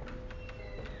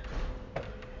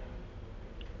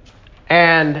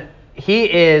 and he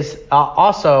is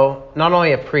also not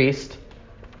only a priest,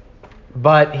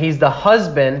 but he's the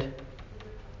husband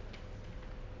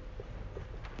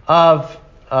of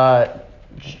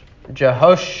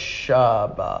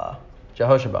Jehosheba,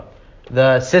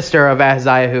 the sister of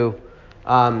Ahaziah who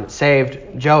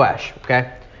saved Joash.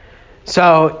 Okay,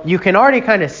 so you can already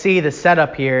kind of see the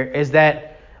setup here is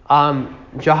that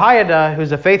Jehoiada,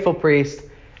 who's a faithful priest,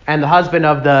 and the husband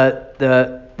of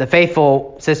the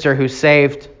faithful sister who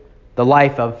saved the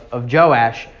life of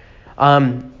Joash,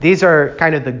 these are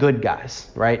kind of the good guys,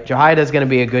 right? Jehoiada is going to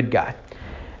be a good guy.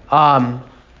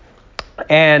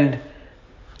 And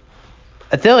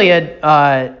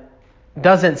Athaliah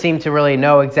doesn't seem to really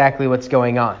know exactly what's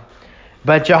going on.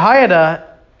 But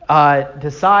Jehoiada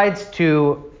decides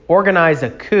to organize a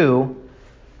coup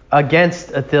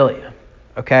against Athaliah.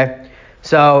 Okay?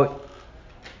 So,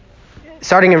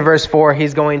 starting in verse 4,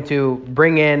 he's going to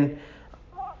bring in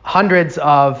hundreds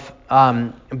of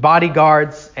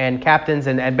bodyguards and captains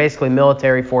and basically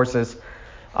military forces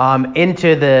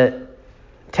into the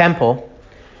temple,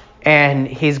 and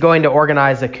he's going to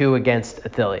organize a coup against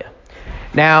Athaliah.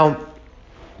 Now,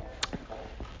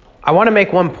 I want to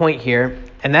make one point here,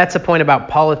 and that's a point about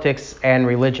politics and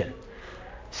religion.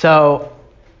 So,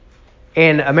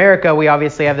 in America, we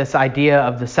obviously have this idea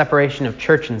of the separation of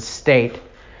church and state,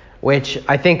 which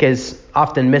I think is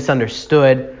often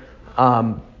misunderstood.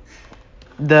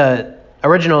 The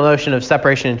original notion of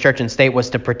separation in church and state was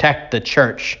to protect the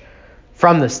church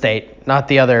from the state, not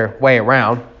the other way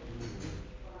around.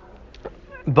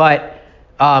 But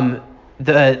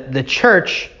the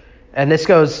church, and this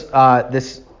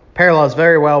parallels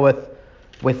very well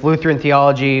with Lutheran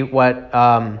theology, what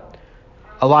a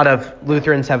lot of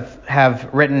Lutherans have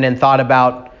written and thought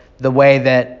about the way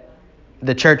that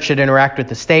the church should interact with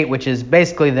the state, which is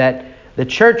basically that the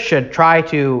church should try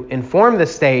to inform the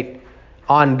state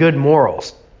on good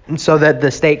morals so that the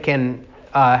state can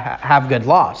have good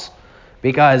laws.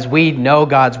 Because we know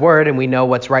God's word and we know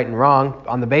what's right and wrong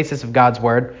on the basis of God's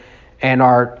word, and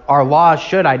our laws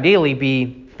should ideally be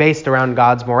based around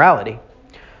God's morality,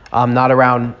 not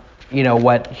around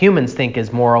what humans think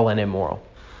is moral and immoral,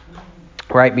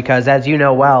 right? Because as you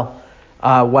know well,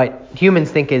 what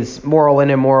humans think is moral and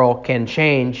immoral can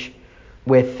change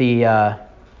with the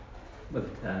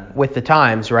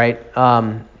times, right?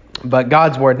 But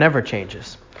God's word never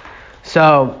changes.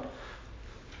 So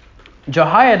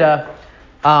Jehoiada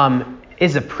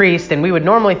is a priest, and we would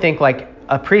normally think like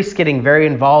a priest getting very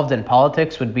involved in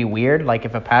politics would be weird. Like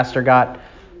if a pastor got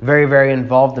very, very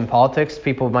involved in politics,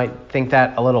 people might think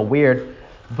that a little weird.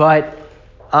 But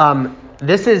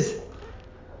this is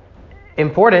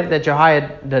important that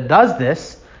Jehoiada does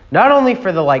this, not only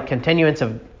for the continuance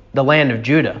of the land of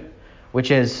Judah,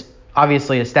 which is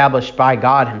obviously established by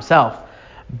God himself,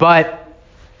 but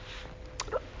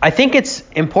I think it's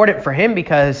important for him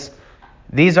because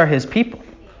these are his people,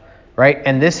 right?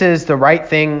 And this is the right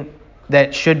thing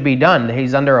that should be done.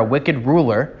 He's under a wicked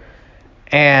ruler,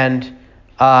 and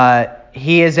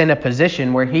he is in a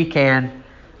position where he can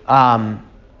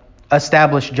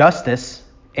establish justice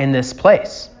in this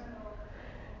place.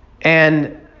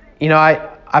 And,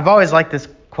 I've always liked this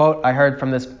quote I heard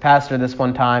from this pastor this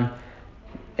one time.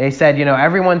 They said,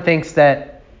 everyone thinks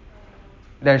that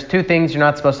there's two things you're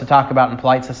not supposed to talk about in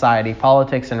polite society,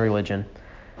 politics and religion.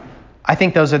 I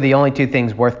think those are the only two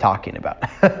things worth talking about.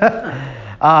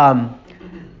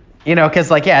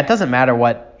 Because it doesn't matter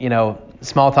what,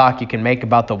 small talk you can make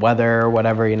about the weather or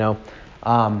whatever,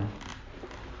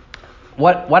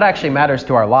 What actually matters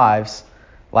to our lives,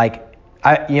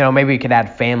 maybe we could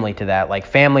add family to that, like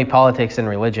family, politics, and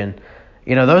religion.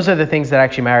 Those are the things that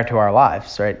actually matter to our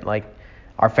lives, right? Like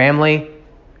our family,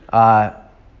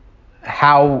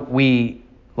 how we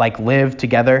live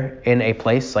together in a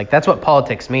place. That's what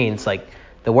politics means.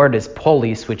 The word is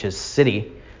polis, which is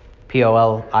city,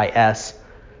 Polis,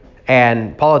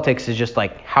 and politics is just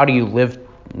how do you live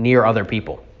near other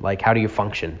people? How do you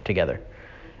function together?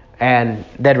 And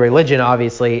then religion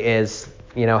obviously is,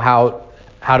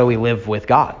 how do we live with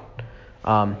God?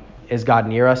 Is God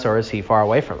near us or is he far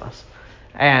away from us?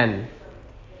 And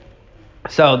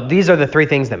so these are the three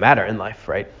things that matter in life,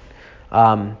 right?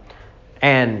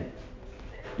 And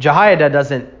Jehoiada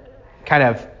doesn't kind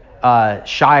of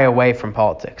shy away from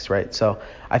politics, right? So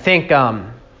I think,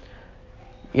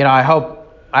 I hope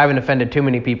I haven't offended too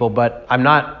many people, but I'm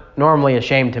not normally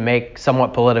ashamed to make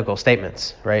somewhat political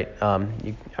statements, right?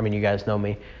 You guys know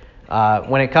me.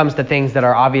 When it comes to things that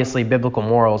are obviously biblical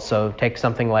morals, so take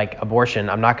something like abortion,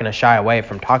 I'm not going to shy away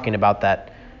from talking about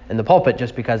that in the pulpit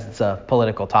just because it's a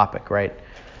political topic, right?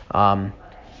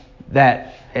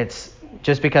 That it's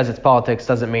just because it's politics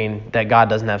doesn't mean that God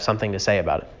doesn't have something to say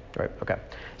about it, right? Okay.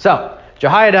 So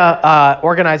Jehoiada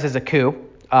organizes a coup.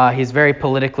 He's very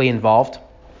politically involved.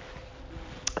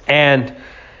 And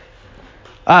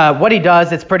what he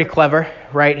does, it's pretty clever,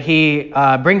 right? He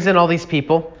brings in all these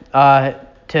people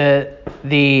to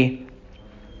the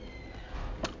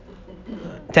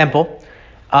temple,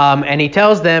 and he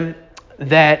tells them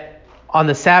that on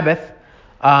the Sabbath,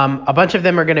 a bunch of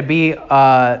them are going to be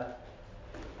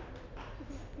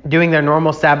doing their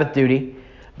normal Sabbath duty,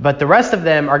 but the rest of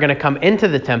them are going to come into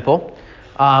the temple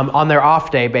on their off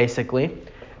day, basically,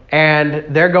 and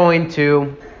they're going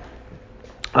to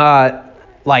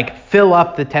fill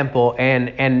up the temple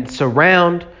and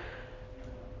surround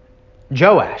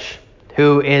Joash,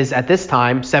 who is at this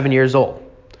time 7 years old.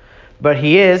 But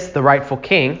he is the rightful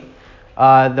king,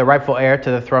 the rightful heir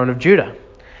to the throne of Judah.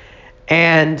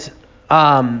 And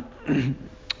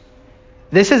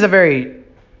this is a very,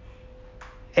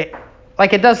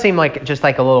 it does seem just a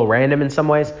little random in some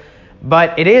ways,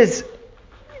 but it is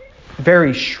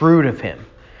very shrewd of him.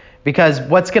 Because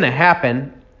what's going to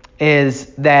happen is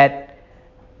that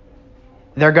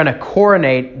they're going to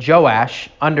coronate Joash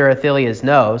under Athaliah's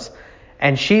nose,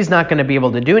 and she's not going to be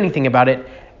able to do anything about it,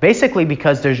 basically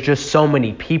because there's just so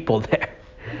many people there,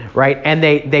 right? And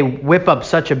they whip up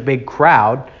such a big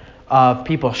crowd of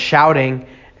people shouting,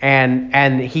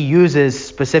 and he uses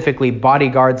specifically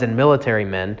bodyguards and military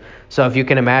men. So if you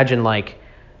can imagine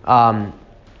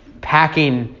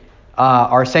packing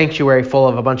our sanctuary full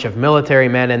of a bunch of military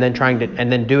men and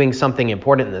then doing something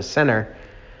important in the center,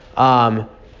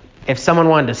 if someone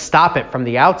wanted to stop it from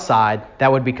the outside,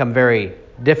 that would become very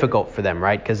difficult for them,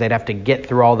 right? Because they'd have to get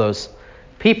through all those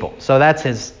people. So that's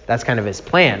kind of his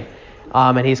plan.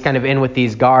 And he's kind of in with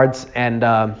these guards, and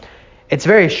it's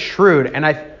very shrewd. And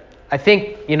I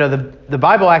think, the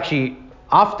Bible actually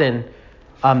often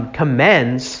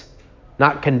commends,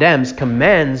 not condemns,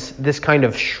 commends this kind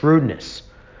of shrewdness,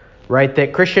 right?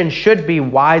 That Christians should be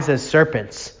wise as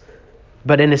serpents,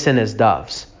 but innocent as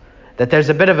doves. That there's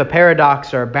a bit of a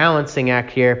paradox or a balancing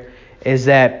act here, is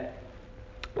that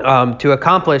to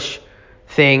accomplish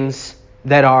things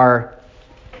that are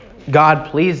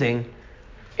God-pleasing,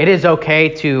 it is okay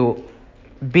to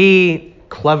be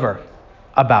clever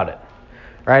about it,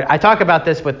 right? I talk about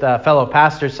this with fellow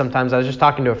pastors sometimes. I was just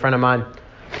talking to a friend of mine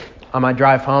on my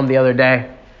drive home the other day,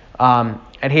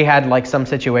 and he had like some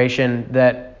situation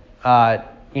that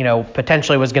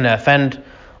potentially was going to offend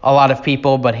a lot of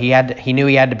people, but he knew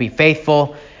he had to be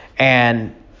faithful,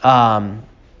 and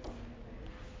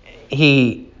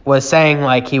he was saying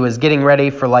like he was getting ready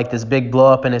for like this big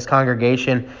blow up in his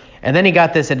congregation, and then he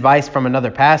got this advice from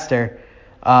another pastor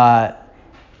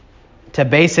to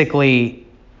basically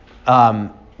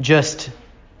just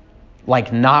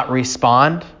like not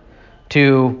respond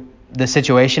to the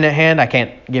situation at hand. I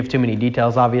can't give too many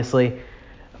details, obviously,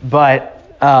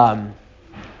 but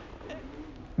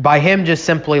by him just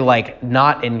simply like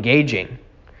not engaging,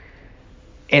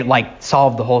 it like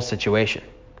solved the whole situation,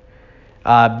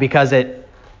 because it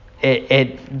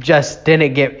just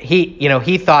didn't get,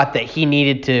 he thought that he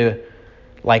needed to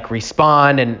like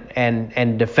respond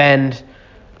and defend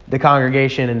the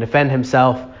congregation and defend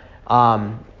himself,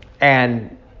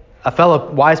 and a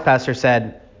fellow wise pastor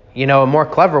said, a more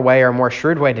clever way or a more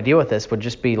shrewd way to deal with this would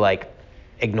just be like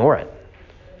ignore it,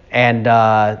 and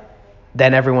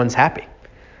then everyone's happy.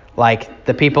 Like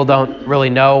the people don't really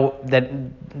know that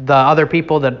the other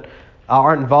people that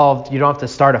aren't involved. You don't have to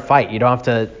start a fight. You don't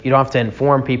have to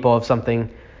inform people of something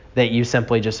that you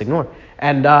simply just ignore.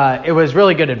 And it was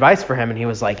really good advice for him. And he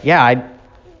was like,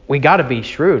 we got to be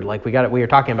shrewd. Like we were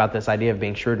talking about this idea of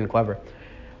being shrewd and clever.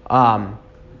 That's kind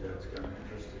of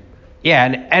interesting. Yeah,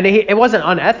 and it wasn't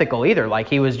unethical either. Like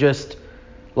he was just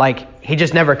like he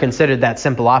just never considered that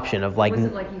simple option of like,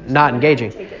 not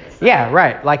engaging. Yeah,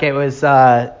 right. Like it was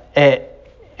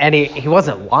and he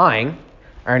wasn't lying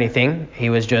or anything. He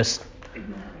was just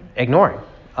ignoring.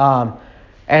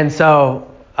 And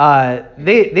so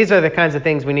these are the kinds of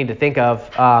things we need to think of.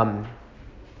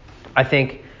 I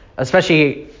think,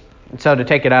 especially so to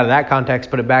take it out of that context,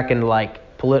 put it back into like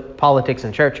politics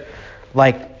and church.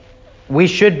 Like we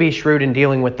should be shrewd in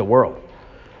dealing with the world,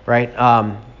 right?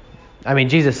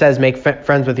 Jesus says, make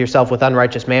friends with yourself with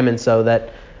unrighteous mammon so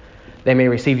that they may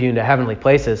receive you into heavenly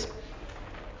places,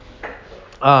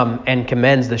 and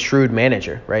commends the shrewd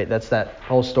manager, right? That's that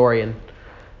whole story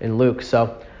in Luke.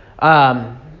 So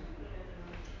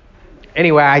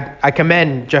anyway, I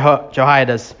commend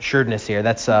Jehoiada's shrewdness here.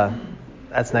 That's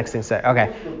next thing to say. Okay.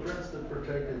 What was the prince that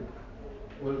protected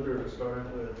Luther to start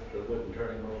with that wouldn't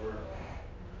turn him over?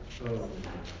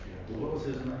 What was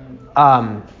his name?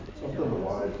 Something the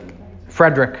wise.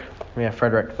 Frederick. Yeah,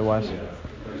 Frederick the Wise. The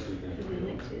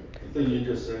thing you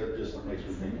just said just makes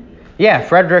me think of you. Yeah,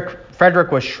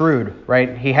 Frederick was shrewd,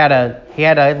 right? He had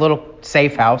a little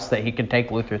safe house that he could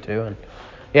take Luther to, and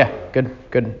yeah, good.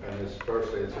 And his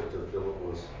first answer to Philip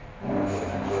was,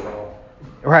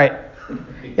 Right.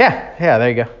 Yeah, there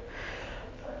you go.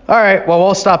 All right, well,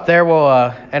 we'll stop there.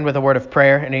 We'll end with a word of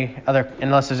prayer.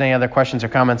 Unless there's any other questions or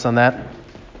comments on that.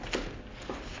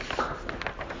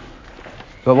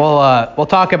 But we'll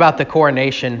talk about the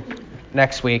coronation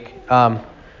next week.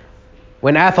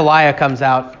 When Athaliah comes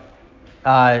out,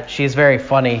 she's very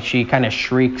funny. She kind of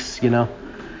shrieks,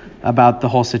 about the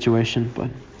whole situation.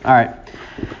 But all right.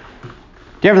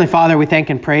 Dear Heavenly Father, we thank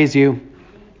and praise you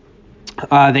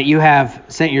that you have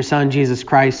sent your Son, Jesus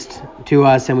Christ, to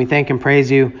us. And we thank and praise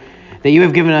you that you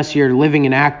have given us your living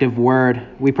and active word.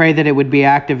 We pray that it would be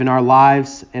active in our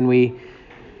lives. And we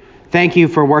thank you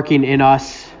for working in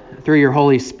us through your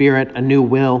Holy Spirit, a new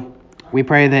will. We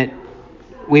pray that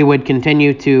we would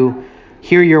continue to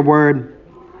hear your word,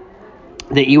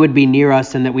 that you would be near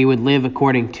us and that we would live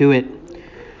according to it,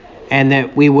 and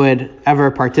that we would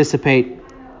ever participate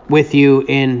with you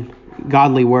in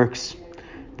godly works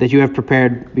that you have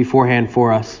prepared beforehand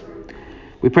for us.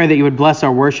 We pray that you would bless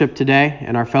our worship today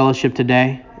and our fellowship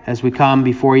today as we come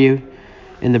before you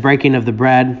in the breaking of the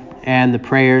bread and the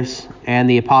prayers and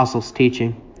the apostles'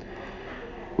 teaching.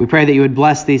 We pray that you would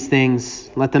bless these things.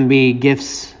 Let them be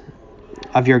gifts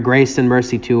of your grace and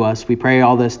mercy to us. We pray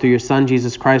all this through your Son,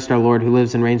 Jesus Christ, our Lord, who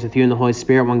lives and reigns with you in the Holy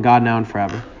Spirit, one God, now and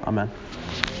forever. Amen.